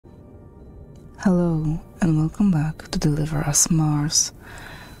Hello and welcome back to Deliver Us Mars.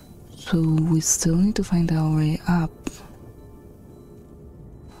 So we still need to find our way up.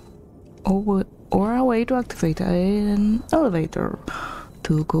 Or a way to activate an elevator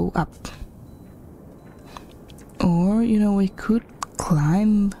to go up. Or, we could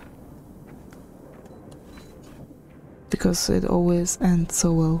climb. Because it always ends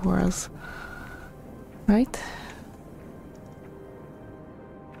so well for us. Right?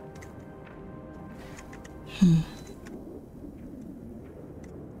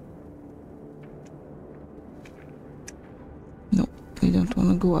 No, we don't want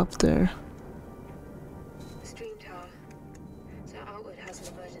to go up there. Stream tower. So Outward has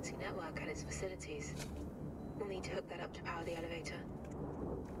an emergency network at its facilities. We'll need to hook that up to power the elevator.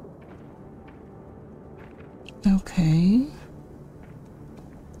 Okay.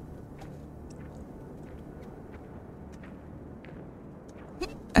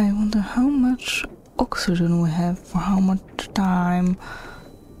 I wonder how much oxygen we have for how much time.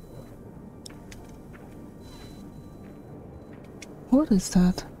 What is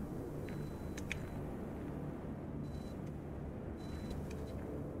that?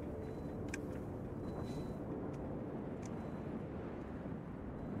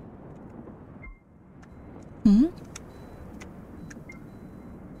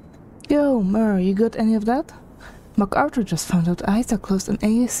 Yo, Mer, you got any of that? MacArthur just found out Isaac closed an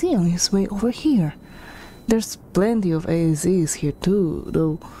AAC on his way over here. There's plenty of AACs here too,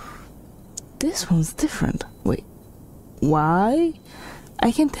 though this one's different. Wait, why?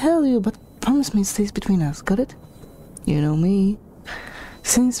 I can tell you, but promise me it stays between us, got it? You know me.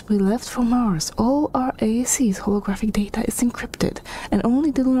 Since we left for Mars, all our AAC's holographic data is encrypted, and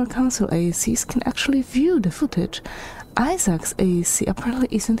only the Lunar Council AACs can actually view the footage. Isaac's AAC apparently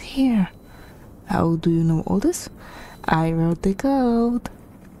isn't here. How do you know all this? I wrote the code.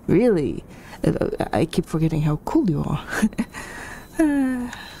 Really? I keep forgetting how cool you are. I'll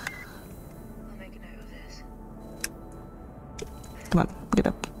make a note of this. Come on, get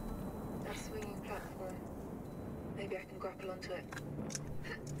up. That swinging platform. Maybe I can grapple onto it.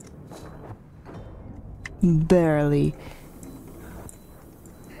 Barely.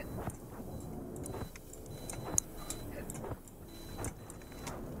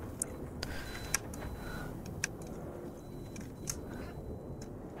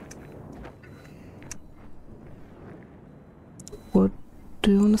 What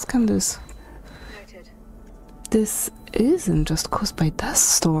do you want to scan this? Noted. This isn't just caused by dust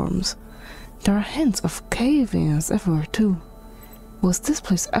storms. There are hints of cave-ins everywhere too. Was this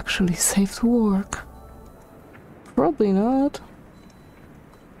place actually safe to work? Probably not.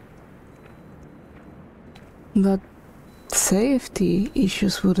 But safety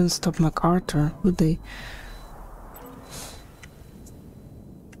issues wouldn't stop MacArthur, would they?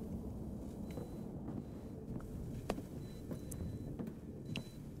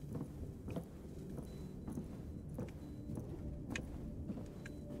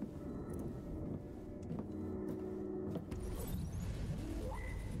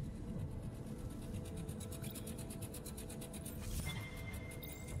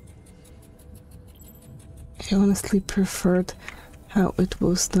 I honestly preferred how it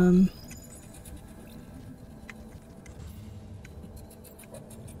was done.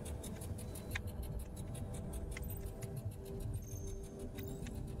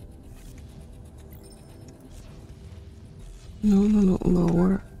 No,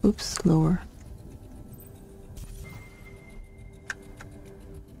 lower. Oops, lower.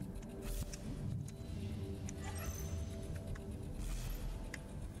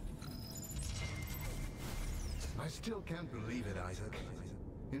 I still can't believe it, Isaac.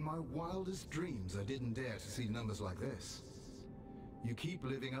 In my wildest dreams, I didn't dare to see numbers like this. You keep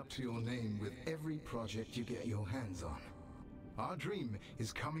living up to your name with every project you get your hands on. Our dream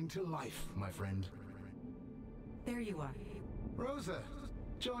is coming to life, my friend. There you are. Rosa,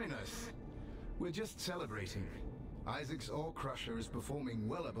 join us. We're just celebrating. Isaac's ore crusher is performing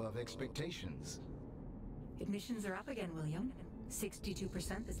well above expectations. Admissions are up again, William.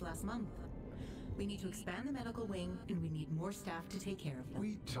 62% this last month. We need to expand the medical wing, and we need more staff to take care of them.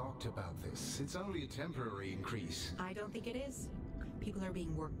 We talked about this. It's only a temporary increase. I don't think it is. People are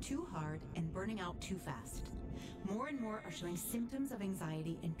being worked too hard and burning out too fast. More and more are showing symptoms of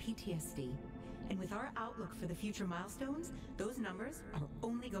anxiety and PTSD. And with our outlook for the future milestones, those numbers are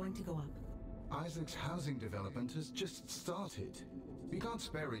only going to go up. Isaac's housing development has just started. We can't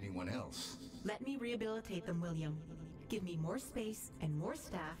spare anyone else. Let me rehabilitate them, William. Give me more space and more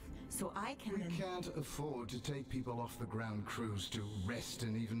staff so I can We can't afford to take people off the ground crews to rest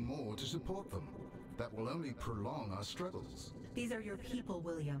and even more to support them. That will only prolong our struggles. These are your people,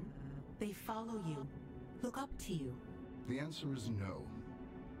 William. They follow you, look up to you. The answer is no.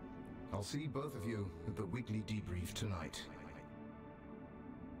 I'll see both of you at the weekly debrief tonight.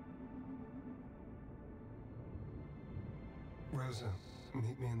 Rosa,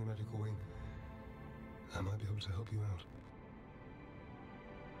 meet me in the medical wing. I might be able to help you out.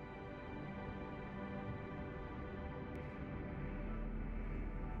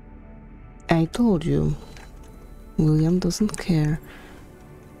 I told you. William doesn't care.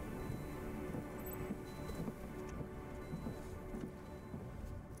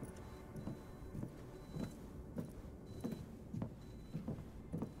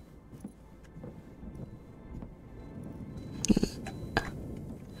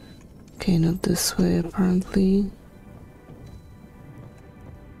 Okay, not this way apparently.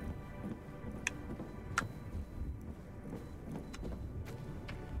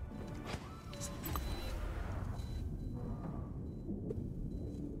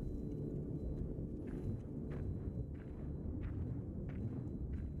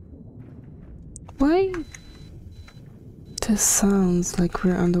 Why? This sounds like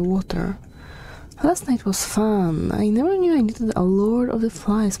we're underwater. Last night was fun. I never knew I needed a Lord of the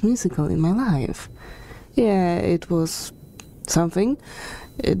Flies musical in my life. Yeah, it was something.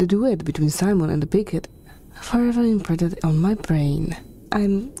 The duet between Simon and the Pighead forever imprinted on my brain.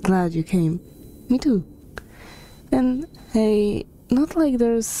 I'm glad you came. Me too. And hey, not like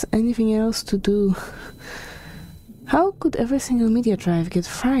there's anything else to do. How could every single media drive get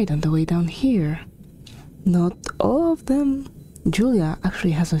fried on the way down here? Not all of them. Julia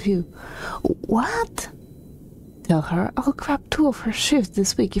actually has a few. What? Tell her I'll grab 2 of her shifts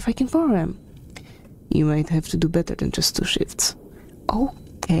this week if I can borrow them. You might have to do better than just 2 shifts.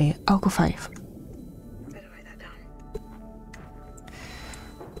 Okay, I'll go 5. Better write that down.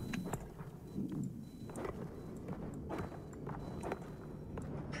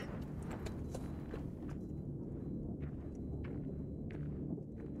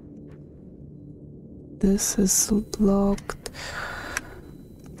 This is locked.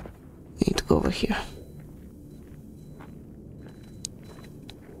 Need to go over here.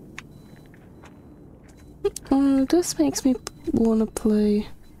 This makes me wanna play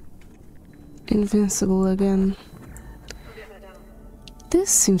Invincible again. I'll get that down. This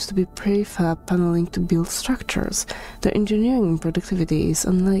seems to be prefab paneling to build structures. Their engineering and productivity is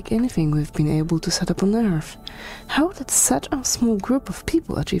unlike anything we've been able to set up on Earth. How did such a small group of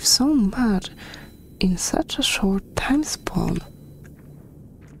people achieve so much in such a short time span?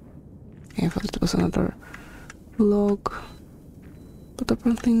 I thought it was another log, but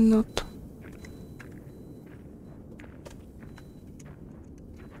apparently not.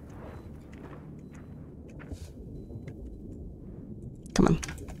 Come on.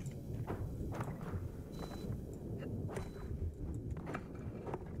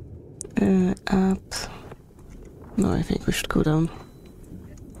 Up. No, I think we should go down.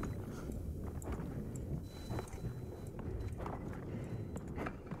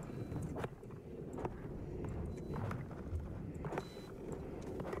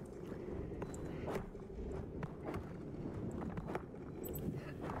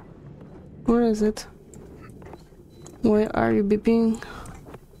 Where is it? Why are you beeping?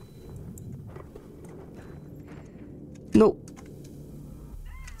 No.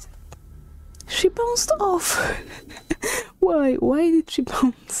 She bounced off. Why? Why did she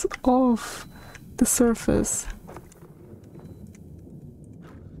bounce off the surface?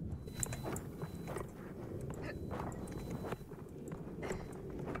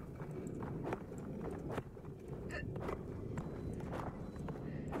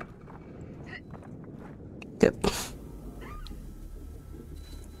 Yep.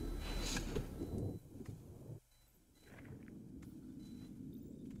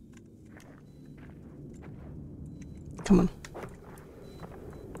 Come on.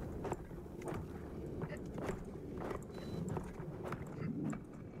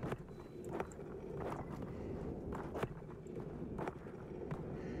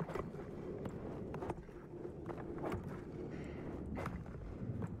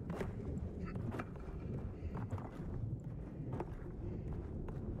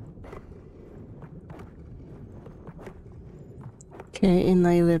 Okay, and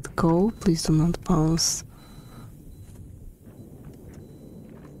I let go. Please do not bounce.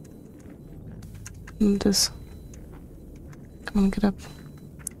 This. Come on, get up.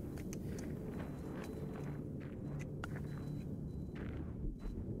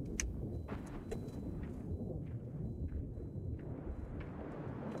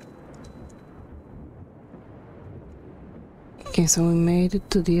 Okay, so we made it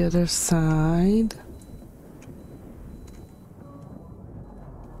to the other side.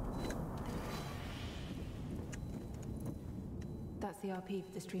 That's the RP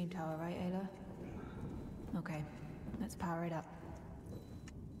for the stream tower, right, Ayla? Okay, let's power it up.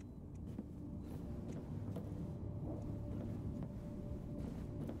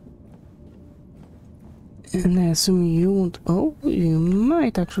 And I assume you won't... Oh, you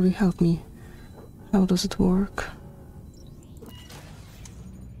might actually help me. How does it work?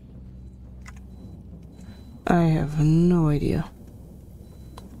 I have no idea.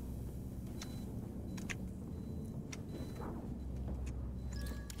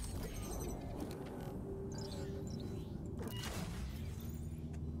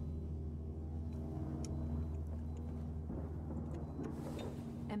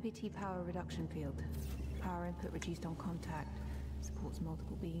 MPT power reduction field. Power input reduced on contact. Supports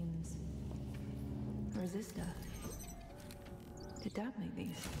multiple beams. A resistor. Did Dad make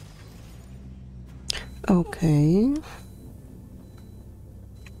these? Okay.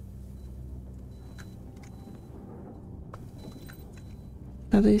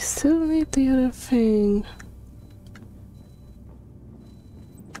 But I still need the other thing.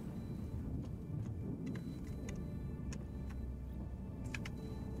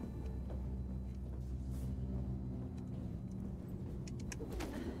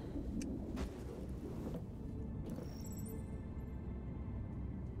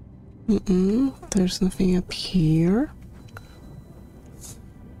 There's nothing up here.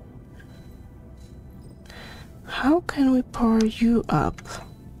 How can we power you up?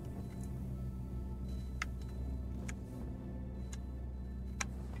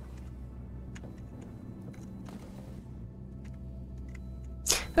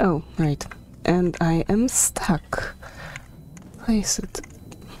 Oh, right. And I am stuck. Place it.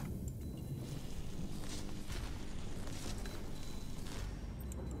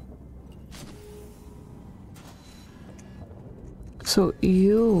 So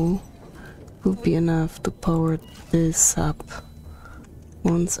you will be enough to power this up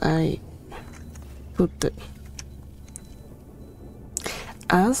once I put it.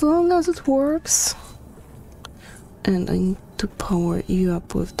 As long as it works. And I need to power you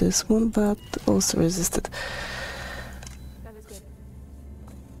up with this one, but also resist it. That is good.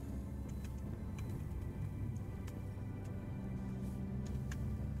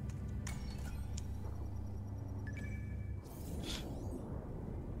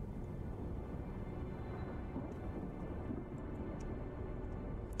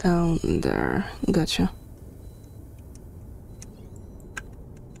 Down there. Gotcha.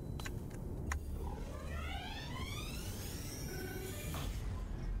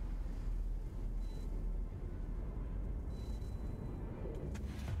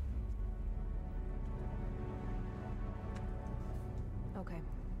 Okay.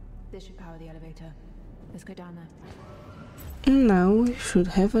 This should power the elevator. Let's go down there. Now we should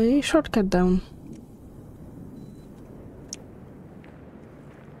have a shortcut down.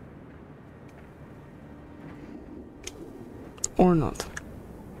 Or not.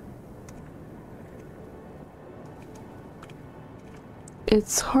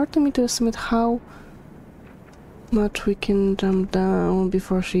 It's hard to me to estimate how much we can jump down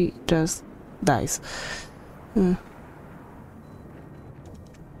before she just dies.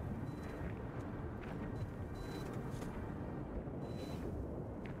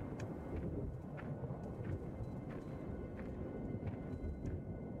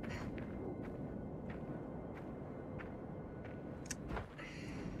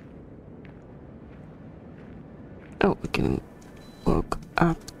 Oh, we can walk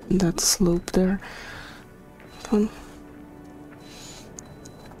up that slope there. Fun.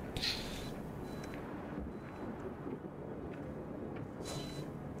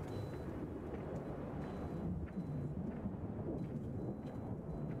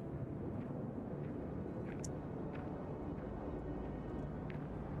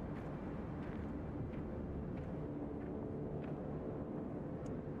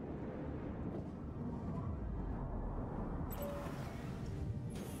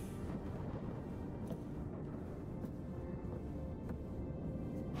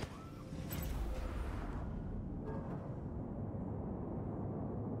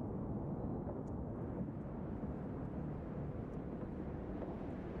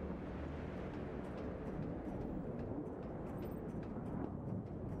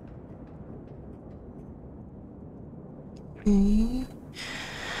 Okay.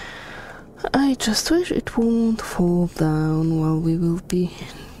 I just wish it won't fall down while we will be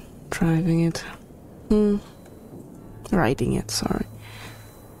driving it. Riding it, sorry.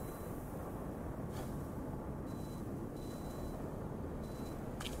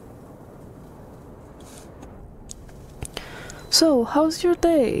 So, how's your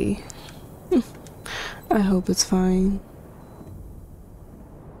day? I hope it's fine.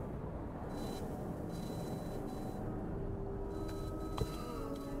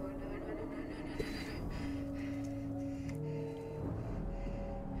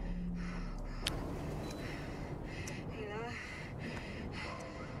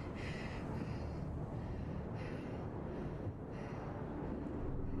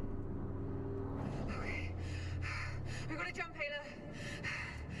 Gotta jump, Ayla.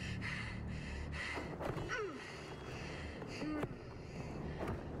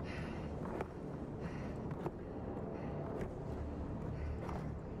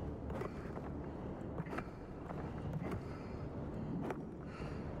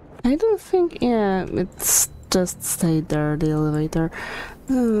 I don't think, yeah, it's just stayed there, the elevator.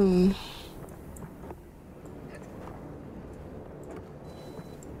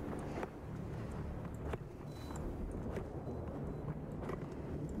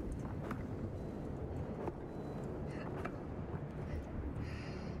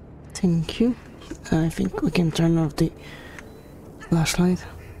 Thank you. I think we can turn off the flashlight.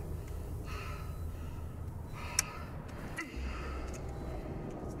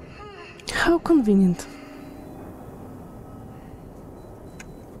 How convenient.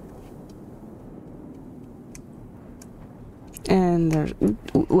 And there's,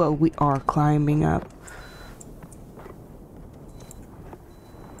 well, we are climbing up.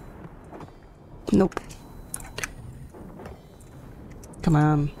 Nope. Come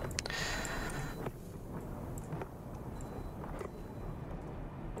on.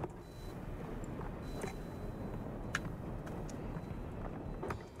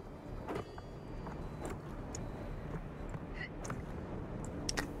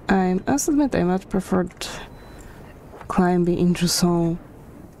 I must admit I much preferred climbing into some.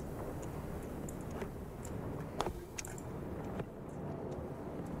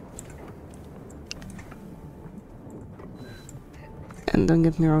 And don't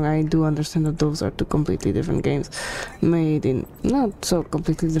get me wrong, I do understand that those are two completely different games, made in not so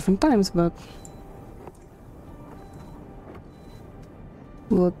completely different times, but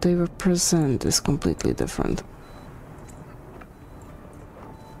what they represent is completely different.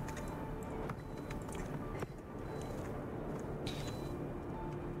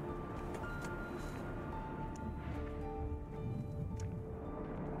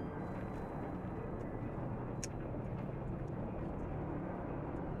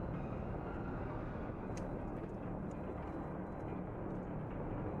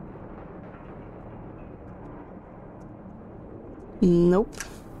 Nope,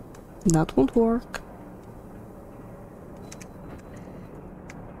 that won't work.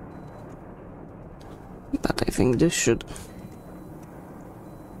 But I think this should.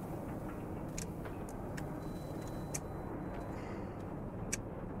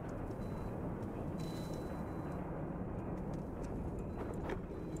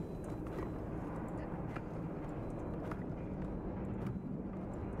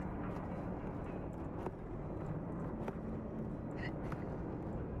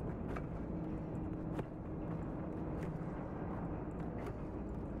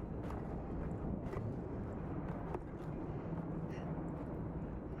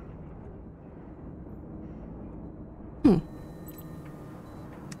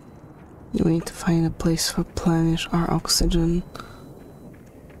 We need to find a place to replenish our oxygen.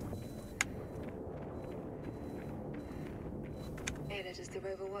 Ayla, does the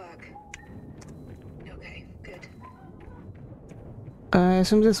rover work? Okay, good. I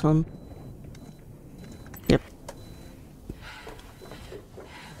assume this one. Yep.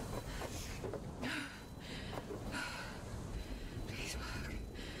 Please work.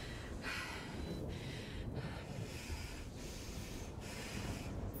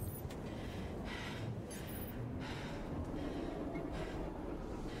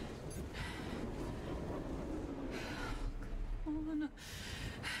 Oh, no.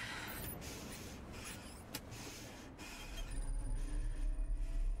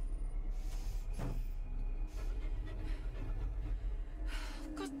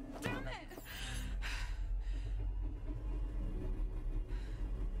 God damn it!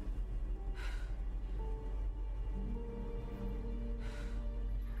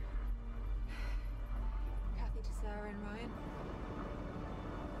 Kathy to Sarah and Ryan.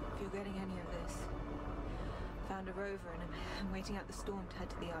 If you're getting any of this, found a rover and I'm waiting out the storm to head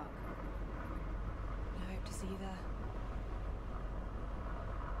to the Ark. I hope to see you there.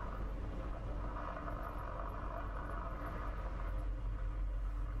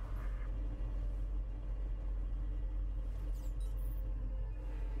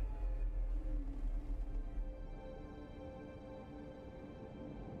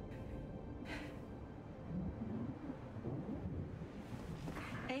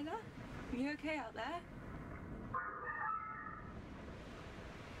 Ayla, are you okay out there?